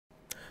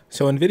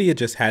So NVIDIA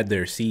just had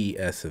their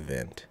CES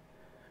event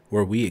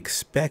where we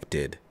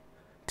expected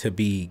to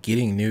be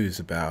getting news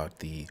about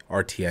the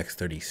RTX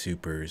 30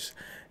 Supers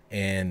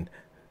and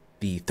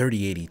the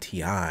 3080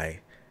 Ti,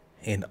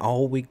 and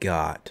all we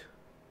got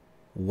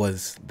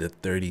was the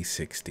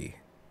 3060.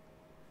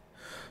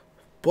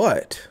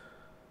 But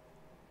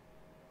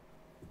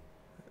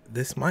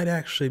this might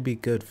actually be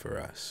good for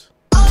us.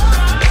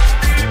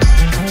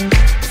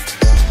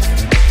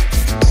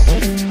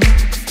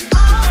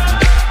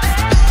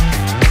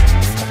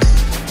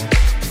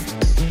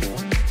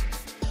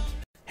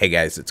 Hey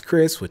guys, it's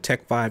Chris with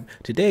Tech Vibe.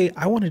 Today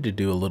I wanted to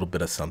do a little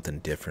bit of something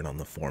different on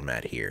the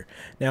format here.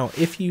 Now,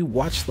 if you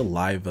watched the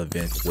live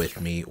event with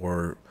me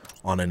or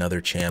on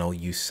another channel,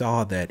 you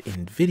saw that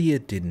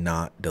NVIDIA did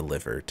not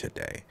deliver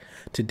today.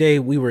 Today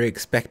we were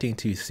expecting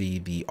to see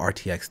the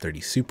RTX 30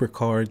 Super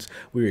cards.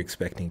 We were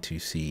expecting to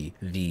see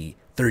the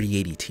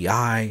 3080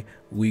 Ti.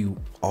 We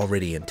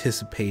already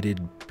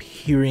anticipated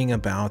hearing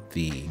about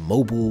the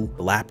mobile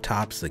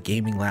laptops, the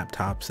gaming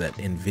laptops that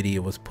NVIDIA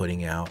was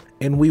putting out.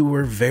 And we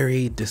were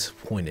very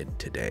disappointed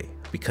today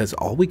because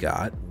all we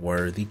got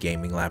were the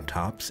gaming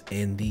laptops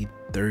and the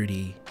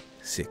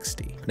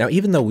 3060. Now,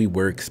 even though we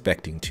were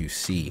expecting to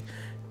see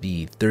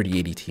the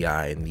 3080 Ti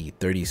and the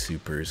 30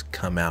 Supers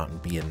come out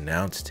and be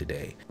announced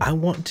today, I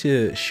want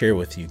to share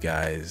with you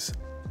guys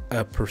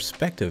a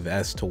perspective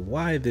as to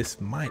why this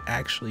might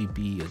actually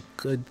be a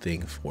good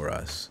thing for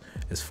us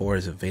as far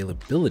as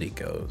availability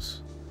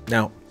goes.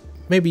 Now,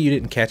 maybe you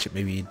didn't catch it,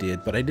 maybe you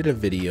did, but I did a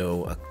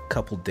video a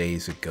couple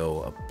days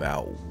ago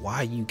about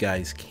why you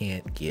guys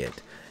can't get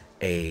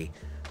a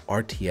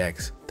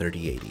RTX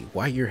 3080,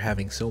 why you're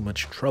having so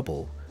much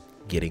trouble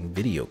getting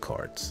video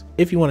cards.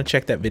 If you want to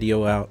check that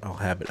video out, I'll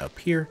have it up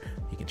here.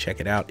 You can check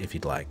it out if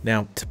you'd like.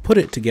 Now, to put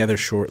it together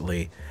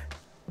shortly,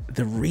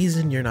 the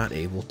reason you're not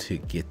able to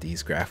get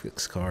these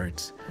graphics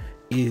cards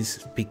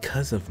is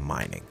because of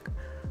mining.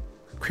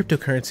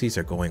 Cryptocurrencies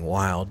are going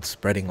wild,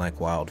 spreading like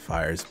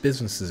wildfires.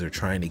 Businesses are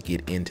trying to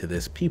get into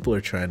this. People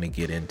are trying to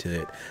get into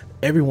it.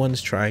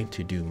 Everyone's trying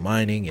to do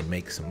mining and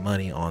make some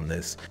money on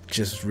this.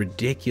 Just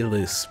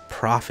ridiculous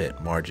profit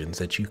margins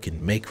that you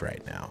can make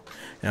right now.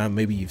 Now,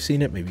 maybe you've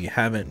seen it, maybe you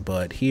haven't,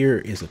 but here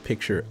is a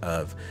picture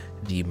of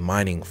the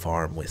mining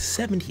farm with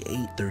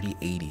 78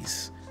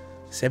 3080s.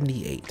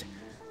 78.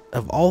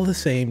 Of all the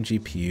same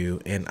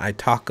GPU, and I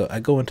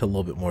go into a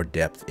little bit more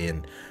depth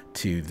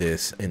into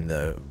this in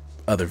the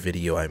other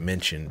video I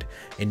mentioned,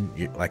 and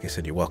like I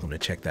said, you're welcome to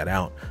check that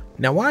out.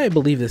 Now, why I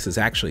believe this is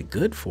actually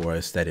good for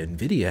us, that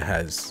NVIDIA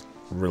has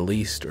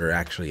released or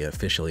actually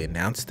officially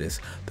announced this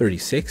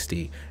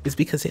 3060, is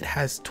because it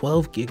has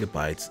 12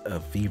 gigabytes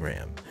of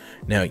VRAM.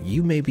 Now,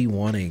 you may be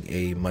wanting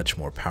a much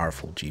more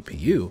powerful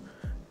GPU,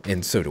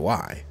 and so do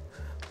I,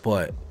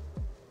 but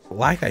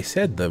like I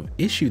said, the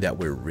issue that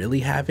we're really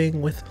having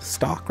with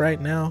stock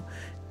right now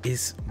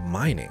is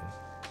mining.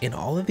 And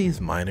all of these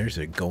miners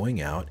are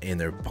going out and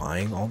they're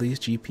buying all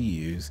these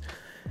GPUs,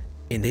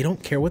 and they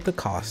don't care what the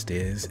cost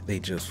is. They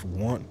just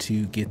want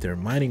to get their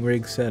mining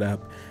rig set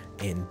up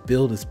and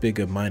build as big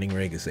a mining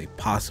rig as they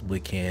possibly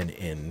can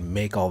and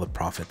make all the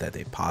profit that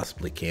they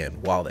possibly can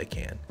while they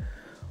can.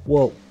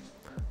 Well,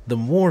 the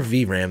more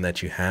VRAM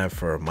that you have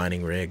for a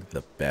mining rig,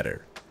 the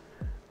better.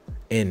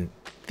 And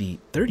the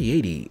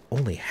 3080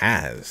 only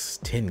has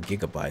 10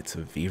 gigabytes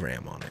of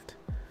VRAM on it,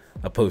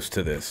 opposed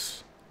to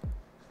this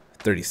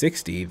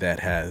 3060 that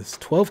has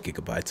 12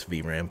 gigabytes of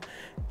VRAM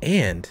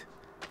and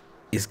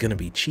is going to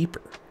be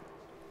cheaper.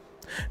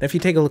 Now, if you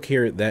take a look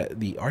here,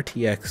 that the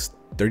RTX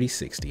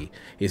 3060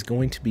 is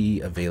going to be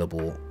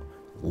available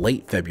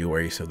late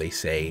February, so they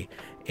say.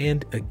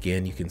 And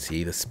again, you can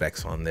see the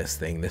specs on this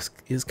thing. This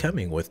is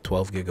coming with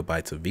 12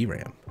 gigabytes of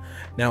VRAM.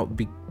 Now,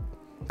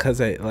 because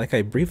like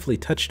I briefly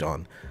touched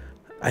on,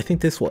 I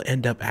think this will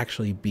end up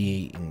actually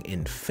being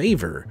in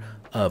favor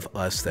of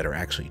us that are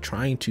actually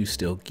trying to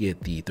still get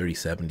the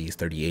 3070s,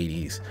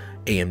 3080s,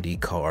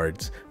 AMD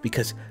cards,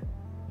 because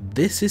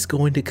this is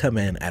going to come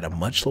in at a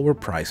much lower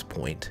price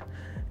point,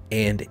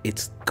 and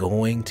it's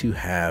going to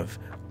have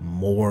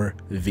more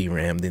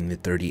VRAM than the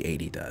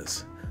 3080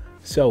 does.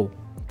 So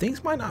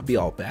things might not be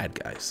all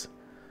bad, guys.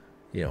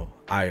 You know,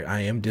 I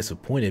am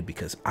disappointed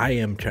because I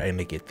am trying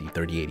to get the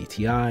 3080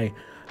 Ti.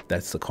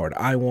 That's the card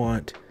I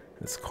want.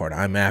 It's the card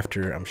I'm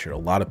after. I'm sure a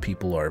lot of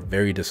people are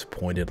very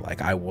disappointed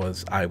like I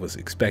was. I was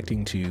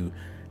expecting to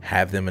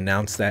have them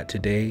announce that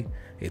today.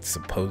 It's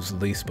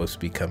supposedly supposed to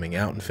be coming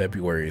out in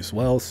February as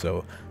well,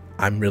 so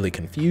I'm really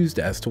confused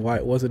as to why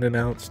it wasn't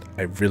announced.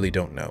 I really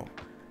don't know.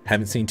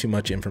 Haven't seen too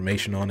much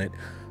information on it.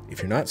 If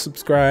you're not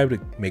subscribed,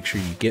 make sure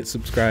you get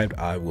subscribed.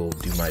 I will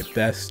do my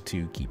best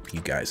to keep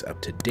you guys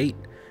up to date.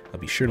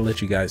 I'll be sure to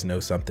let you guys know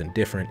something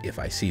different if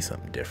I see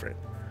something different.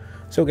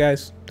 So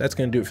guys, that's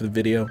going to do it for the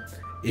video.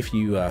 If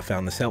you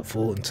found this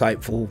helpful,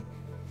 insightful,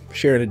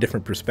 sharing a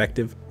different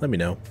perspective, let me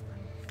know.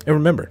 And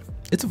remember,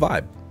 it's a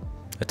vibe,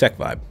 a tech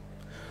vibe,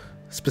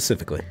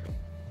 specifically.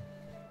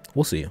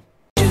 We'll see you.